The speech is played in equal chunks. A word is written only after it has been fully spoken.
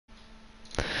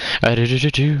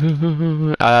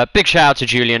Big shout out to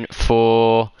Julien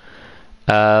for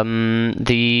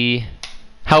the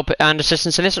help and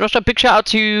assistance in this, and also a big shout out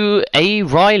to A.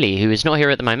 Riley, who is not here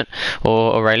at the moment,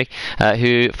 or O'Reilly,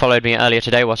 who followed me earlier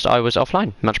today whilst I was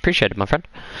offline. Much appreciated, my friend.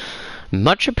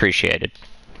 Much appreciated.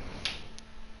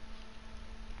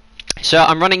 So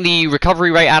I'm running the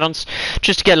recovery rate add-ons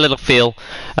just to get a little feel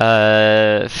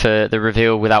for the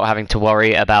reveal without having to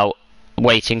worry about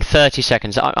waiting 30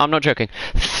 seconds. I'm not joking.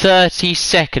 30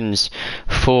 seconds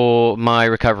for my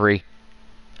recovery.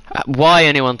 Why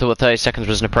anyone thought 30 seconds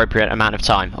was an appropriate amount of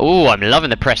time? Oh, I'm loving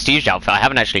the prestige outfit. I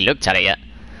haven't actually looked at it yet.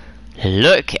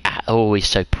 Look at... Oh, he's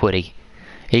so pretty.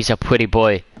 He's a pretty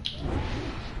boy.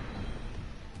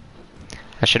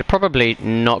 I should have probably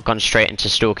not gone straight into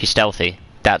Stalky Stealthy.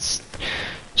 That's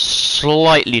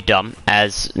slightly dumb,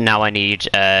 as now I need...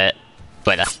 wait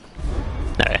there.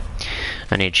 No,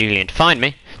 I need Julien to find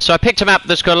me. So I picked a map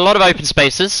that's got a lot of open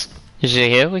spaces. As you see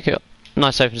here, we got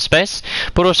nice open space,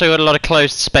 but also got a lot of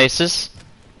closed spaces.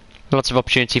 Lots of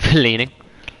opportunity for leaning.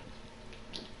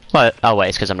 Well, oh wait,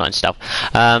 it's because I'm not in stealth.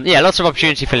 Yeah, lots of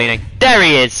opportunity for leaning. There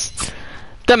he is!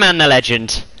 The man, the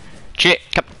legend.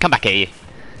 Come back here, you.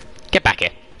 Get back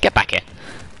here. Get back here.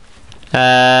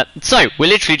 So, we're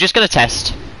literally just going to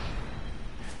test.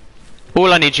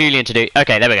 All I need Julien to do...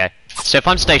 Okay, there we go. So if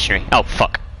I'm stationary... Oh,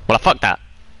 fuck. Well, I fucked that.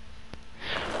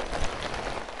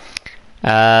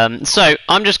 So,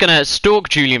 I'm just going to stalk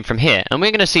Julien from here, and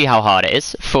we're going to see how hard it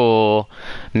is for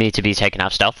me to be taken out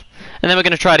of stealth. And then we're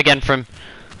going to try it again from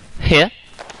here.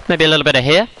 Maybe a little bit of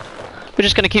here. We're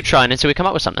just going to keep trying until we come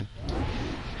up with something.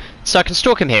 So I can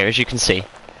stalk him here, as you can see.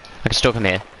 I can stalk him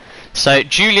here. So,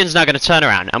 Julien's now going to turn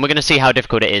around, and we're going to see how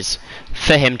difficult it is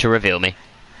for him to reveal me.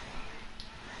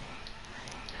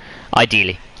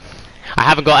 Ideally. I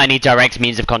haven't got any direct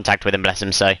means of contact with him, bless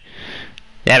him, so...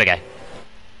 There we go.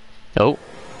 Oh.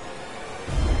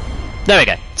 There we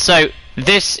go. So,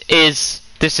 this is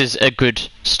a good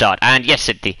start. And yes,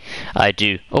 Sidney, I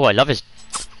do. Oh, I love his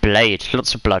blade.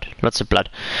 Lots of blood. Lots of blood.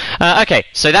 Okay,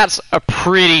 so that's a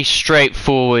pretty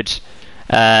straightforward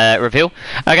reveal.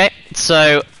 Okay,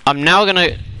 so I'm now going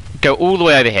to go all the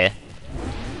way over here.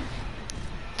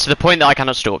 To the point that I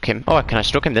cannot stalk him. Oh, can I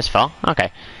stalk him this far? Okay.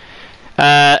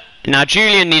 Now,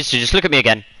 Julien needs to just look at me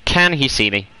again. Can he see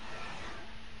me?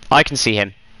 I can see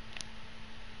him.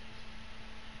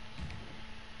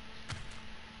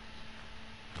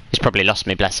 He's probably lost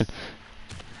me, bless him.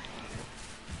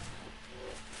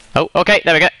 Oh, okay,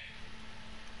 there we go.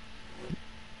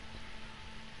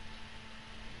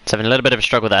 He's having a little bit of a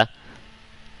struggle there.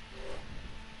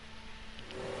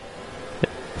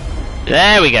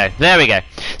 There we go, there we go.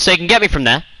 So you can get me from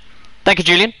there. Thank you,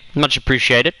 Julien. Much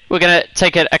appreciated. We're going to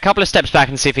take it a couple of steps back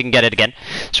and see if we can get it again.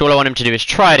 So all I want him to do is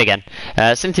try it again.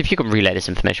 Cynthia, if you could relay this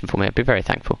information for me, I'd be very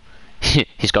thankful.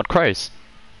 He's got crows.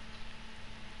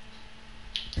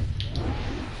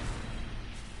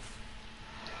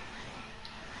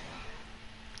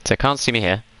 So can't see me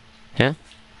here. Here?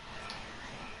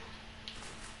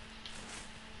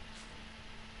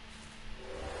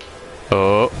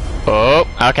 Oh,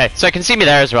 okay, so I can see me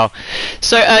there as well.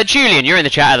 So, Julien, you're in the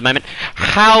chat at the moment.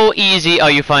 How easy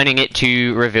are you finding it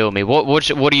to reveal me? What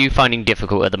are you finding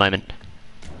difficult at the moment?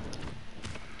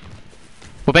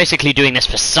 We're basically doing this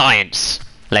for science,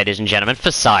 ladies and gentlemen,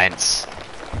 for science.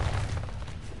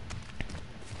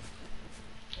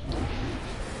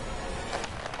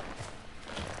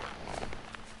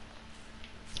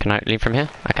 Can I leave from here?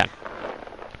 I can.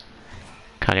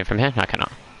 Can I leave from here? No, I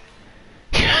cannot.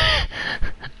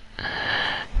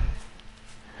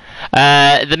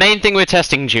 The main thing we're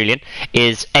testing, Julien,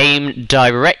 is aim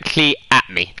directly at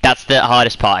me. That's the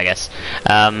hardest part, I guess,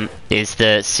 is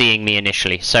the seeing me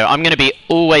initially. So I'm going to be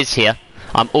always here.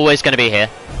 I'm always going to be here.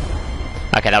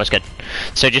 Okay, that was good.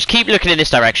 So just keep looking in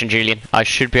this direction, Julien. I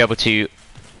should be able to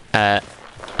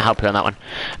help you on that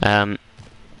one.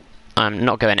 I'm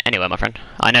not going anywhere, my friend.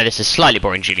 I know this is slightly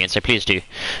boring, Julien, so please do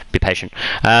be patient.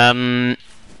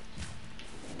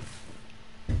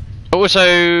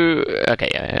 Also, okay,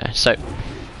 yeah. So,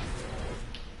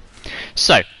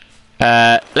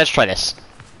 let's try this.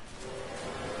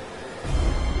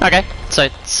 Okay, so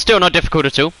it's still not difficult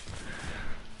at all.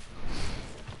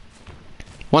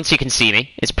 Once you can see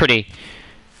me, it's pretty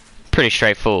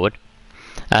straightforward.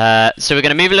 So we're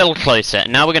going to move a little closer.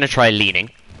 Now we're going to try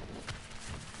leaning.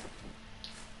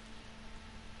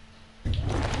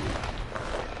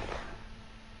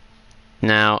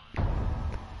 Now,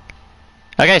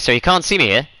 okay, so he can't see me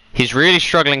here. He's really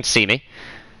struggling to see me.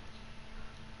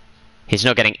 He's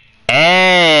not getting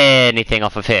anything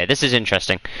off of here. This is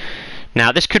interesting.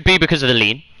 Now, this could be because of the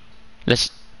lean.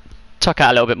 Let's tuck out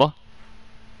a little bit more.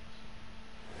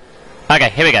 Okay,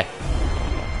 here we go.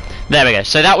 There we go.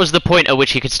 So that was the point at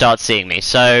which he could start seeing me.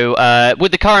 So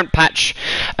with the current patch,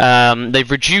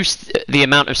 they've reduced the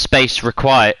amount of space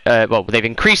required. Well, they've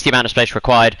increased the amount of space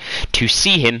required to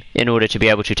see him in order to be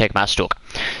able to take him out of stalk.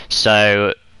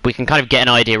 So we can kind of get an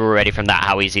idea already from that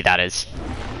how easy that is.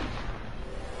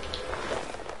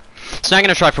 So now I'm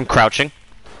going to try from crouching.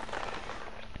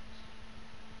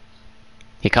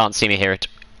 He can't see me here at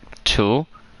all.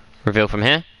 Reveal from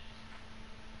here.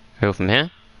 Reveal from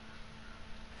here.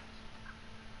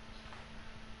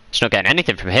 It's not getting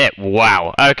anything from here.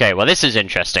 Wow. Okay, well this is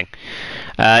interesting.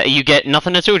 You get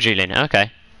nothing at all, Julien.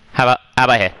 Okay. How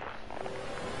about here?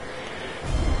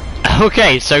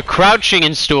 Okay, so crouching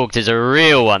and stalked is a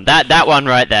real one. That one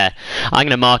right there. I'm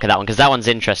gonna mark that one because that one's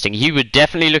interesting. You were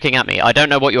definitely looking at me. I don't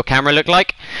know what your camera looked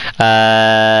like,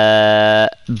 but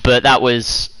that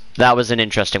was an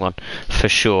interesting one for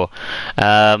sure.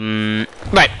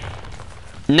 Right.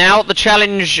 Now the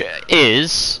challenge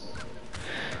is.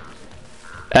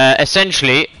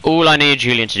 Essentially, all I need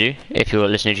Julien to do, if you're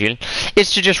listening to Julien,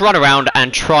 is to just run around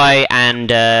and try and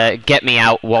get me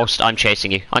out whilst I'm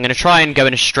chasing you. I'm going to try and go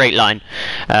in a straight line,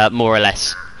 more or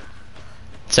less.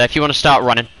 So if you want to start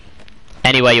running,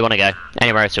 anywhere you want to go,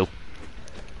 anywhere at all.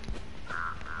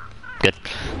 Good.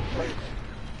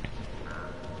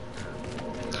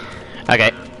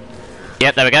 Okay.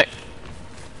 Yep, there we go.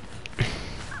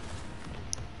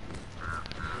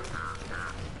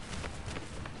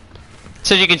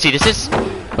 So as you can see, this is...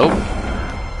 Oh.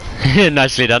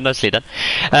 Nicely done, nicely done.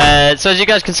 So as you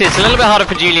guys can see, it's a little bit harder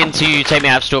for Julien to take me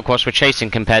out of stalk whilst we're chasing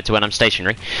compared to when I'm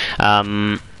stationary.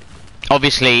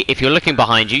 Obviously, if you're looking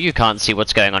behind you, you can't see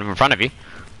what's going on in front of you.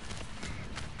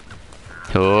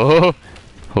 Oh.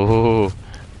 Oh.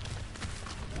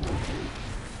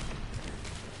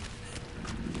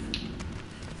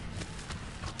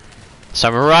 So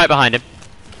I'm right behind him.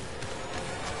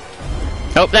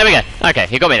 Oh, there we go. Okay,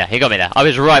 he got me there. He got me there. I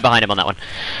was right behind him on that one.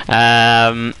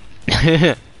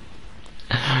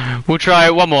 We'll try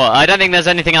one more. I don't think there's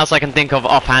anything else I can think of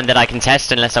offhand that I can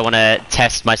test unless I want to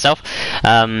test myself,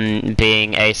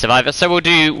 being a survivor. So we'll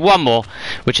do one more,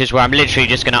 which is where I'm literally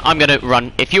just I'm gonna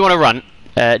run. If you want to run,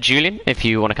 Julien, if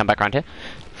you want to come back around here,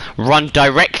 run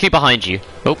directly behind you.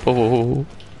 Oh,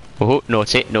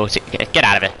 naughty, naughty. Get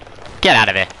out of here. Get out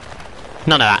of here.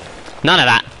 None of that. None of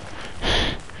that.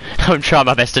 I'm trying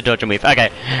my best to dodge and weave.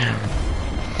 Okay.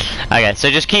 Okay,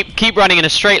 so just keep running in a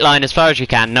straight line as far as you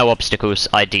can, no obstacles,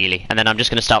 ideally. And then I'm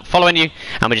just going to start following you,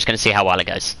 and we're just going to see how well it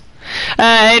goes.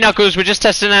 Hey Knuckles, we're just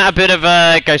testing out a bit of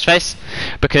Ghostface,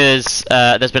 because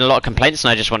there's been a lot of complaints,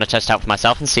 and I just want to test out for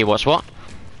myself and see what's what.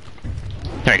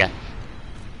 There we go.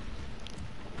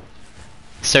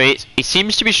 So he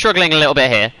seems to be struggling a little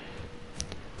bit here,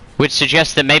 which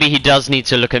suggests that maybe he does need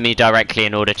to look at me directly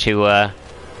in order to...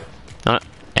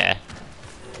 yeah.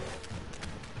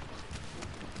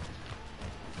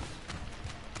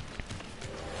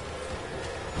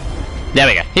 There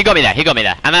we go. He got me there. He got me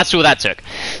there. And that's all that took.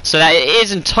 So that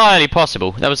is entirely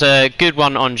possible. That was a good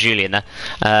one on Julien there.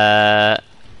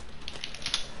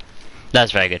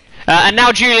 That's very good. And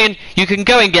now, Julien, you can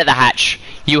go and get the hatch.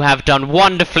 You have done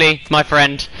wonderfully, my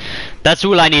friend. That's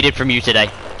all I needed from you today.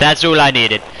 That's all I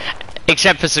needed.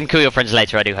 Except for some Kill Your Friends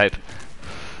later, I do hope.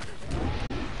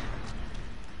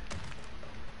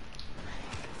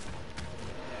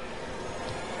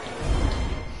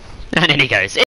 And in he goes.